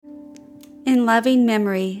in loving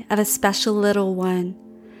memory of a special little one.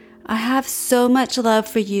 I have so much love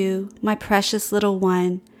for you, my precious little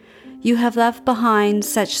one. You have left behind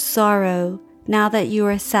such sorrow now that you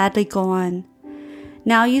are sadly gone.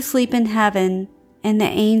 Now you sleep in heaven, and the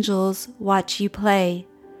angels watch you play.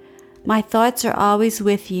 My thoughts are always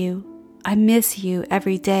with you. I miss you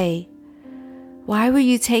every day. Why were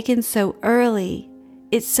you taken so early?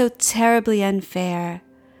 It's so terribly unfair.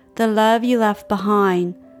 The love you left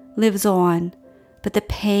behind lives on, but the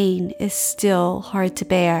pain is still hard to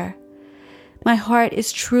bear. My heart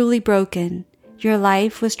is truly broken. Your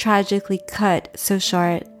life was tragically cut so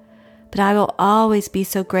short, but I will always be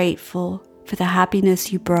so grateful for the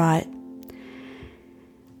happiness you brought.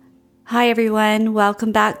 Hi everyone,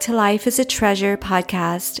 welcome back to Life is a Treasure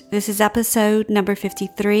podcast. This is episode number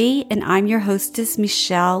 53, and I'm your hostess,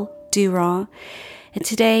 Michelle Durand. And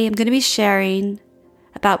today I'm going to be sharing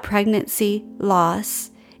about pregnancy loss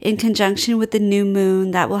in conjunction with the new moon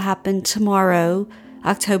that will happen tomorrow,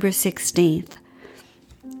 October 16th.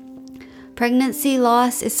 Pregnancy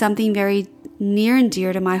loss is something very near and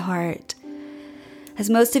dear to my heart. As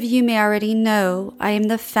most of you may already know, I am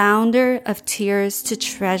the founder of Tears to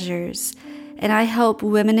Treasures, and I help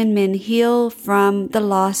women and men heal from the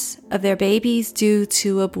loss of their babies due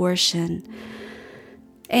to abortion.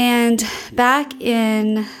 And back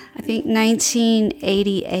in, I think,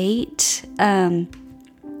 1988,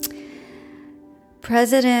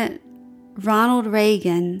 President Ronald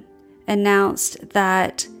Reagan announced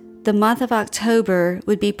that the month of October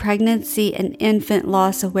would be Pregnancy and Infant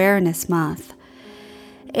Loss Awareness Month.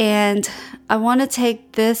 And I want to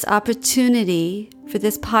take this opportunity for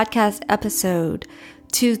this podcast episode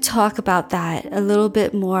to talk about that a little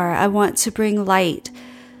bit more. I want to bring light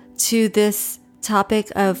to this topic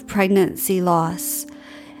of pregnancy loss,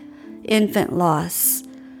 infant loss.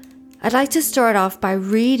 I'd like to start off by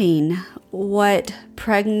reading what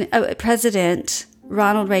President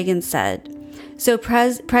Ronald Reagan said. So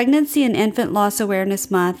Pregnancy and Infant Loss Awareness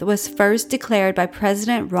Month was first declared by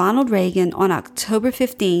President Ronald Reagan on October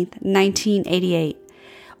 15, 1988.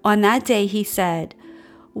 On that day, he said,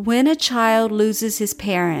 "When a child loses his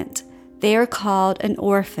parent, they are called an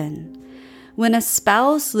orphan. When a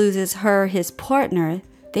spouse loses her or his partner,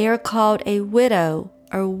 they are called a widow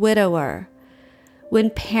or widower.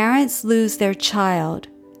 When parents lose their child,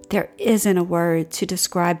 there isn't a word to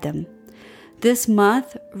describe them." This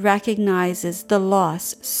month recognizes the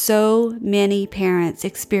loss so many parents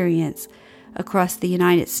experience across the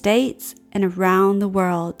United States and around the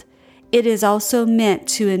world. It is also meant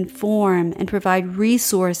to inform and provide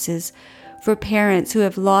resources for parents who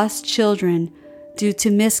have lost children due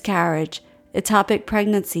to miscarriage, ectopic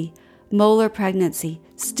pregnancy, molar pregnancy,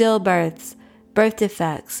 stillbirths, birth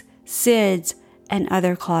defects, SIDS, and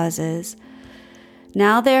other causes.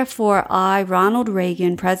 Now therefore, I, Ronald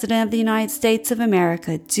Reagan, President of the United States of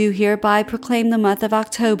America, do hereby proclaim the month of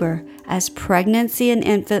October as Pregnancy and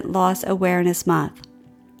Infant Loss Awareness Month.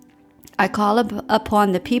 I call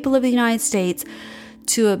upon the people of the United States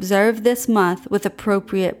to observe this month with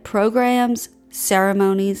appropriate programs,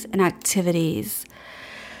 ceremonies, and activities.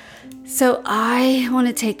 So I want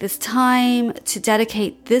to take this time to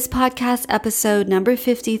dedicate this podcast episode number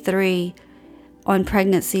 53 on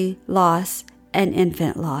pregnancy loss and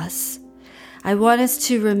infant loss. I want us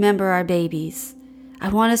to remember our babies. I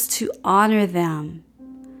want us to honor them.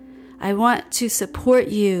 I want to support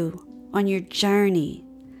you on your journey.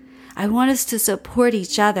 I want us to support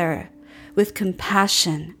each other with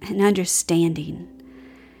compassion and understanding.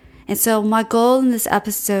 And so my goal in this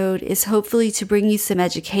episode is hopefully to bring you some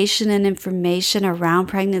education and information around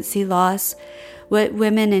pregnancy loss, what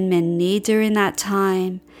women and men need during that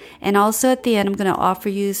time. And also at the end, I'm going to offer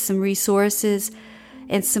you some resources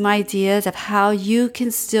and some ideas of how you can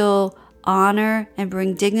still honor and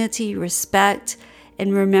bring dignity, respect,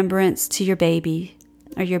 and remembrance to your baby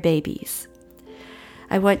or your babies.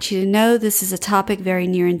 I want you to know this is a topic very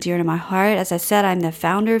near and dear to my heart. As I said, I'm the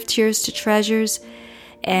founder of Tears to Treasures,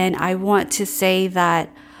 and I want to say that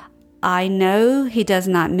I know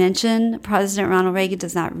President Ronald Reagan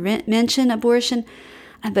does not mention abortion,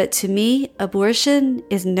 but to me, abortion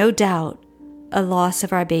is no doubt a loss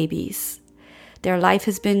of our babies. Their life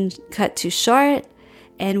has been cut too short,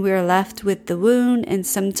 and we're left with the wound and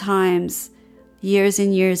sometimes years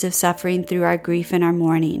and years of suffering through our grief and our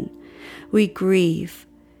mourning. We grieve,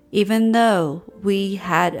 even though we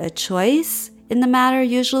had a choice in the matter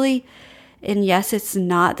usually. And yes, it's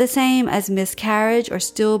not the same as miscarriage or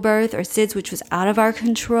stillbirth or SIDS, which was out of our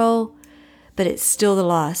control, but it's still the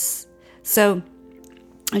loss. So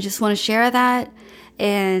I just want to share that,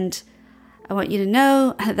 and I want you to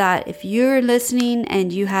know that if you're listening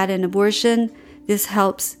and you had an abortion, this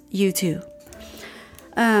helps you too.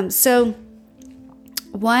 So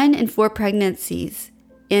 1 in 4 pregnancies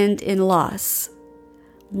end in loss.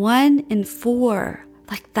 1 in 4.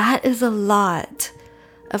 Like, that is a lot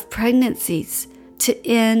of pregnancies to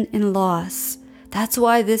end in loss. That's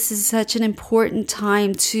why this is such an important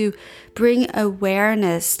time to bring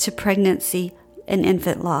awareness to pregnancy and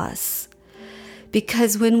infant loss.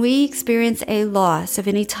 Because when we experience a loss of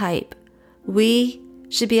any type, we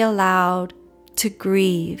should be allowed to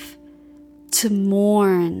grieve, to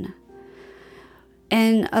mourn.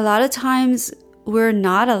 And a lot of times we're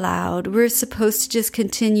not allowed. We're supposed to just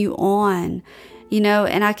continue on,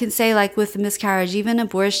 and I can say, like, with the miscarriage, even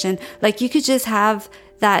abortion, like, you could just have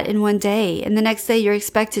that in one day, and the next day you're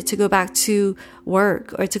expected to go back to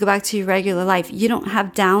work or to go back to your regular life. You don't have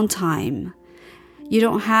downtime. You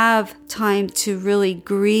don't have time to really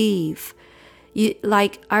grieve.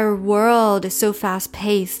 Like, our world is so fast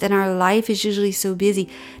paced and our life is usually so busy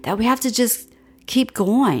that we have to just keep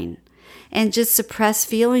going and just suppress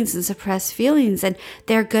feelings, and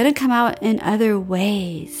they're going to come out in other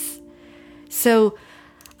ways. So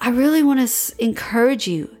I really want to encourage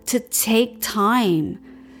you to take time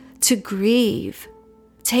to grieve,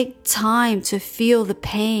 take time to feel the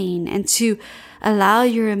pain, and to allow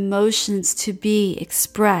your emotions to be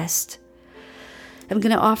expressed. I'm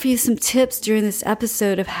going to offer you some tips during this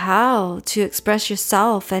episode of how to express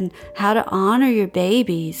yourself and how to honor your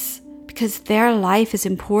babies, because their life is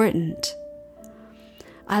important.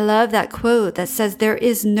 I love that quote that says, "There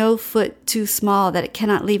is no foot too small that it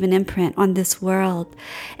cannot leave an imprint on this world."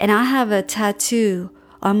 And I have a tattoo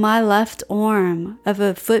on my left arm of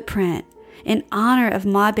a footprint in honor of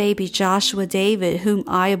my baby Joshua David, whom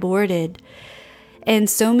I aborted. And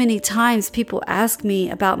so many times people ask me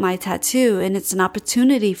about my tattoo, and it's an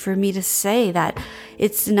opportunity for me to say that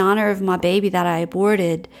it's in honor of my baby that I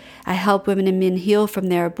aborted. I help women and men heal from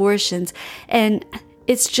their abortions. And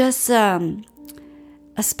it's just a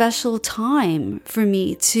special time for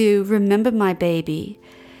me to remember my baby.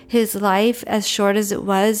 His life, as short as it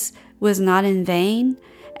was not in vain,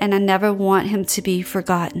 and I never want him to be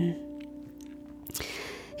forgotten.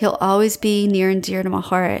 He'll always be near and dear to my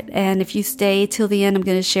heart. And if you stay till the end, I'm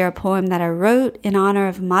going to share a poem that I wrote in honor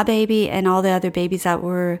of my baby and all the other babies that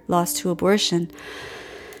were lost to abortion.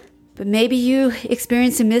 But maybe you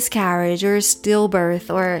experienced a miscarriage or a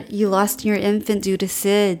stillbirth, or you lost your infant due to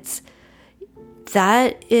SIDS.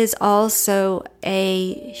 That is also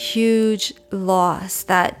a huge loss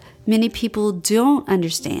that many people don't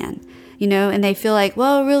understand, and they feel like,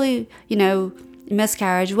 well, really,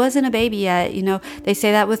 miscarriage wasn't a baby yet. They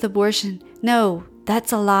say that with abortion. No,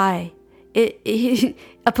 that's a lie.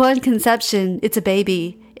 Upon conception, it's a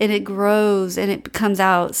baby, and it grows and it comes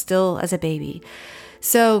out still as a baby.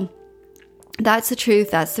 So that's the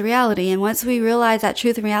truth. That's the reality. And once we realize that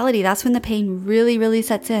truth and reality, that's when the pain really, really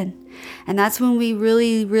sets in. And that's when we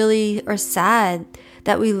really, really are sad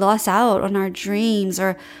that we lost out on our dreams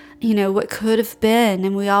or, what could have been.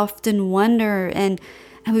 And we often wonder and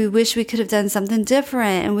we wish we could have done something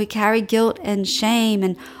different. And we carry guilt and shame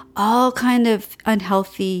and all kind of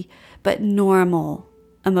unhealthy but normal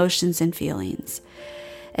emotions and feelings.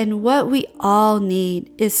 And what we all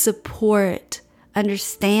need is support,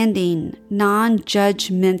 understanding,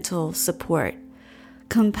 non-judgmental support,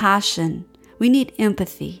 compassion. We need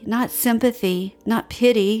empathy, not sympathy, not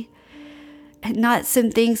pity, and not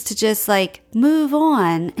some things to just like move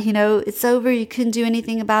on. It's over. You couldn't do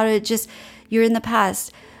anything about it. Just you're in the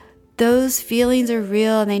past. Those feelings are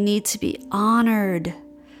real and they need to be honored.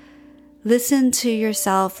 Listen to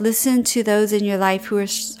yourself. Listen to those in your life who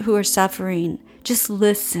are suffering. Just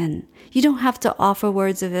listen. You don't have to offer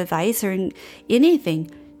words of advice or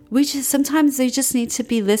anything. Sometimes they just need to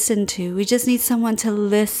be listened to. We just need someone to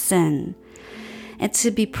listen and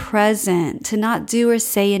to be present, to not do or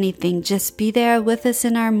say anything. Just be there with us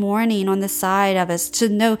in our mourning, on the side of us, to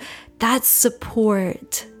know that's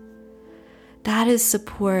support. That is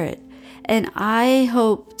support. And I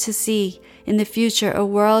hope to see in the future a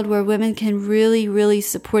world where women can really, really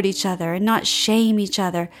support each other and not shame each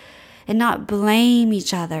other and not blame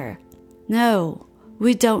each other. No,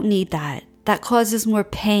 we don't need that. That causes more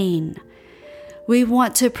pain. We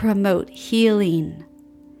want to promote healing.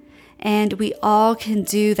 And we all can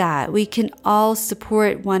do that. We can all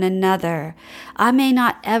support one another. I may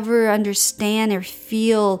not ever understand or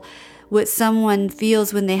feel what someone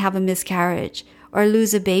feels when they have a miscarriage or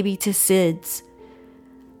lose a baby to SIDS.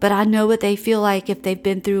 But I know what they feel like if they've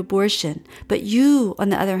been through abortion. But you, on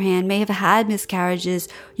the other hand, may have had miscarriages.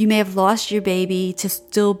 You may have lost your baby to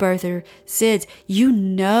stillbirth or SIDS. You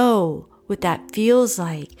know what that feels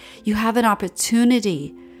like. You have an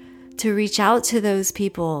opportunity to reach out to those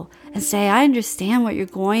people and say, I understand what you're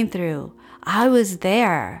going through. I was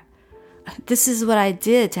there. This is what I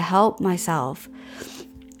did to help myself.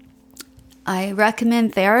 I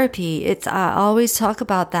recommend therapy. I always talk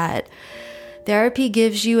about that. Therapy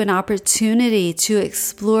gives you an opportunity to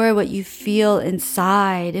explore what you feel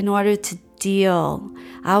inside in order to deal.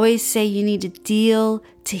 I always say you need to deal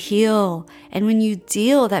to heal. And when you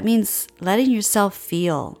deal, that means letting yourself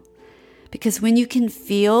feel. Because when you can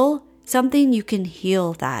feel something, you can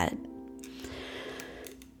heal that.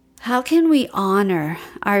 How can we honor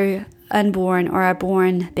our unborn or our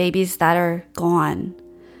born babies that are gone?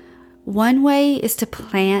 One way is to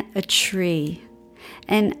plant a tree.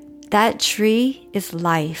 And that tree is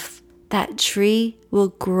life. That tree will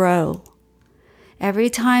grow. Every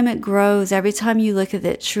time it grows, every time you look at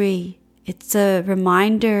that tree, it's a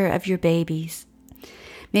reminder of your babies.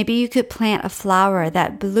 Maybe you could plant a flower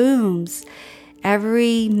that blooms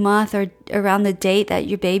every month or around the date that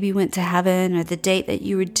your baby went to heaven, or the date that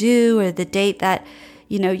you were due, or the date that,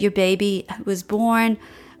 your baby was born.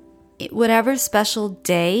 Whatever special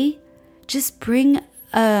day, just bring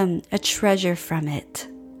a treasure from it.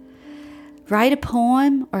 Write a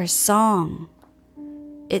poem or a song.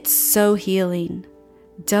 It's so healing.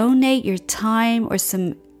 Donate your time or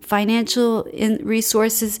some financial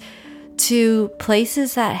resources to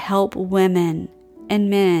places that help women and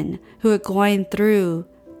men who are going through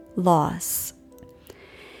loss.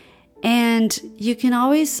 And you can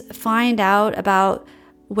always find out about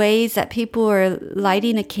ways that people are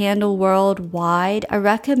lighting a candle worldwide. I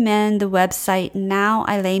recommend the website Now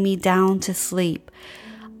I Lay Me Down to Sleep.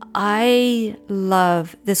 I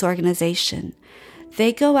love this organization.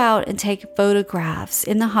 They go out and take photographs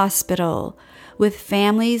in the hospital with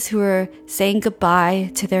families who are saying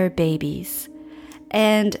goodbye to their babies.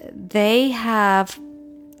 And they have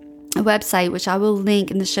a website, which I will link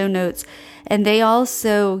in the show notes. And they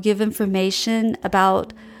also give information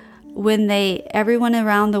about when everyone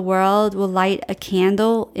around the world will light a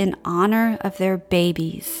candle in honor of their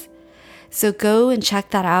babies. So go and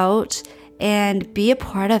check that out and be a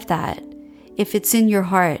part of that. If it's in your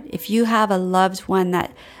heart, if you have a loved one,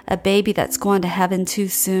 a baby that's going to heaven too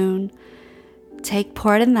soon, take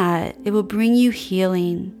part in that. It will bring you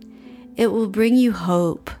healing. It will bring you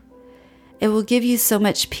hope. It will give you so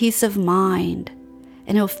much peace of mind,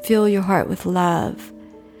 and it'll fill your heart with love.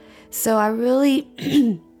 So I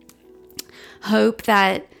really hope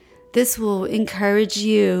that this will encourage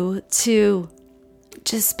you to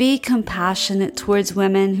just be compassionate towards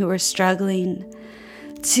women who are struggling,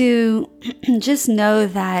 to just know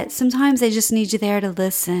that sometimes they just need you there to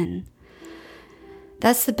listen.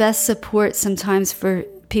 That's the best support sometimes for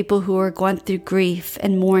people who are going through grief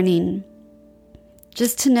and mourning.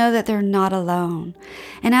 Just to know that they're not alone.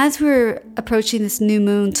 And as we're approaching this new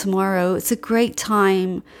moon tomorrow, it's a great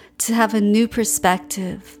time to have a new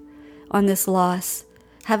perspective on this loss.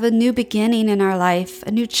 Have a new beginning in our life,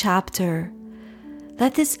 a new chapter.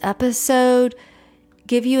 Let this episode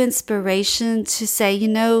give you inspiration to say,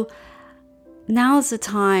 now's the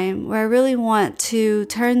time where I really want to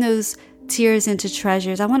turn those tears into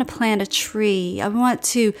treasures. I want to plant a tree. I want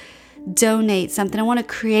to donate something. I want to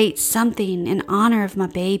create something in honor of my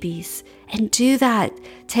babies. And do that.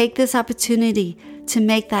 Take this opportunity to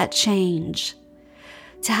make that change,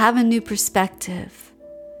 to have a new perspective.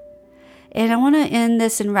 And I want to end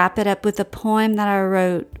this and wrap it up with a poem that I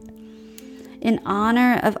wrote in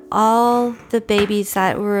honor of all the babies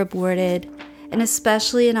that were aborted, and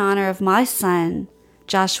especially in honor of my son,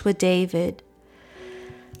 Joshua David.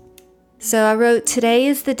 So I wrote, "Today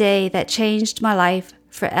is the day that changed my life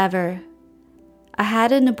forever. I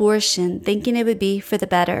had an abortion thinking it would be for the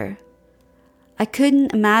better. I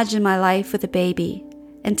couldn't imagine my life with a baby,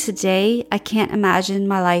 and today I can't imagine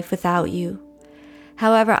my life without you.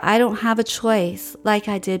 However, I don't have a choice like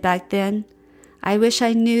I did back then. I wish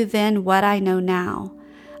I knew then what I know now.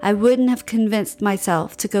 I wouldn't have convinced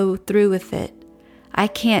myself to go through with it. I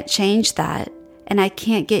can't change that, and I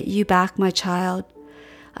can't get you back, my child.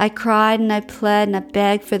 I cried and I pled and I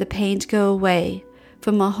begged for the pain to go away,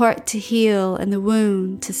 for my heart to heal and the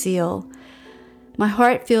wound to seal. My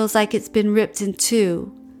heart feels like it's been ripped in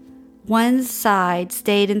two. One side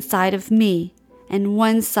stayed inside of me, and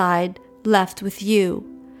one side left with you.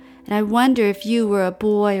 And I wonder if you were a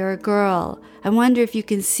boy or a girl. I wonder if you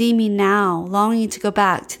can see me now, longing to go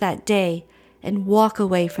back to that day and walk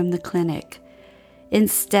away from the clinic.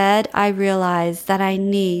 Instead, I realize that I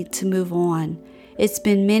need to move on. It's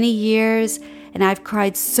been many years, and I've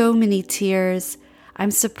cried so many tears.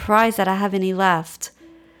 I'm surprised that I have any left.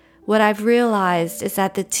 what I've realized is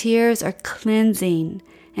that the tears are cleansing,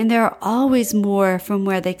 and there are always more from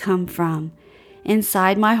where they come from,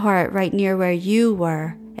 inside my heart, right near where you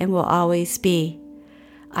were and will always be.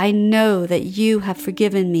 I know that you have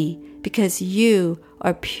forgiven me because you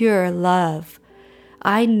are pure love.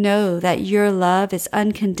 I know that your love is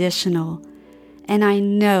unconditional, and I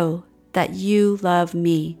know that you love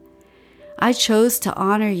me. I chose to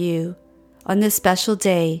honor you on this special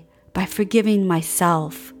day by forgiving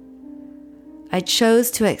myself. I chose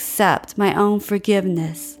to accept my own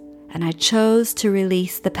forgiveness, and I chose to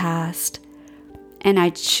release the past. And I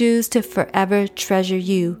choose to forever treasure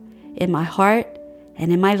you in my heart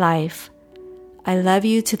and in my life. I love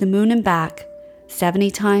you to the moon and back, 70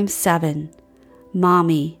 times 7.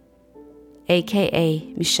 Mommy,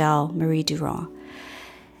 aka Michelle Marie Durand.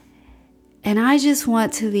 And I just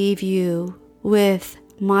want to leave you with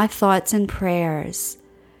my thoughts and prayers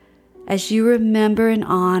as you remember and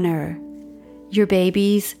honor your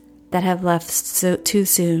babies that have left too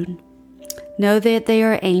soon. Know that they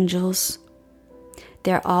are angels.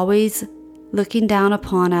 They're always looking down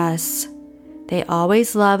upon us. They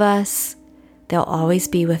always love us. They'll always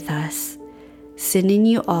be with us. Sending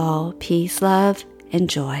you all peace, love, and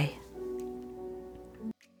joy.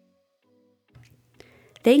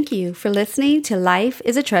 Thank you for listening to Life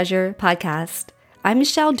is a Treasure podcast. I'm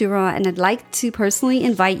Michelle Durand, and I'd like to personally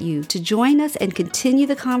invite you to join us and continue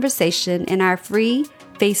the conversation in our free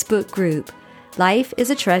Facebook group, Life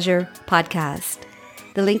is a Treasure podcast.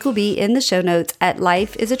 The link will be in the show notes at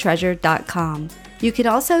lifeisatreasure.com. You can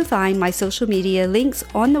also find my social media links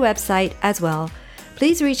on the website as well.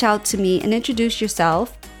 Please reach out to me and introduce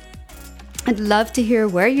yourself. I'd love to hear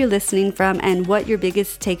where you're listening from and what your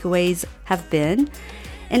biggest takeaways have been.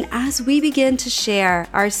 And as we begin to share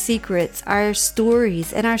our secrets, our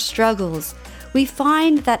stories, and our struggles, we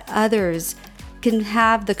find that others can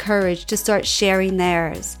have the courage to start sharing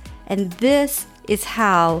theirs. And this is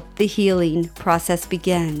how the healing process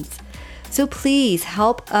begins. So please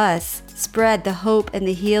help us spread the hope and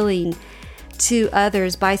the healing to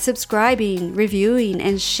others by subscribing, reviewing,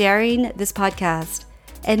 and sharing this podcast.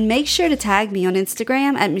 And make sure to tag me on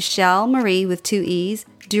Instagram at Michelle Marie with 2 E's,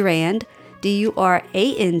 Durand,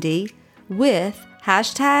 Durand, with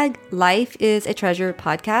hashtag Life is a Treasure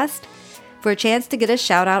podcast for a chance to get a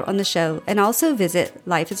shout out on the show. And also visit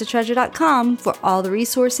lifeisatreasure.com for all the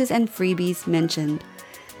resources and freebies mentioned.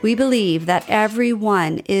 We believe that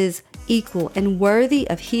everyone is equal and worthy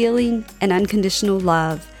of healing and unconditional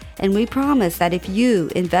love. And we promise that if you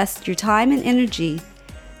invest your time and energy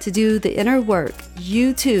to do the inner work,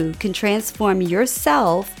 you too can transform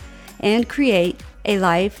yourself and create a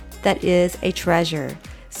life that is a treasure,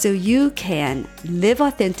 so you can live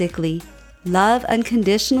authentically, love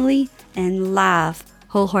unconditionally, and laugh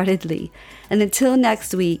wholeheartedly. And until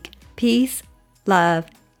next week, peace, love,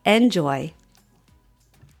 and joy.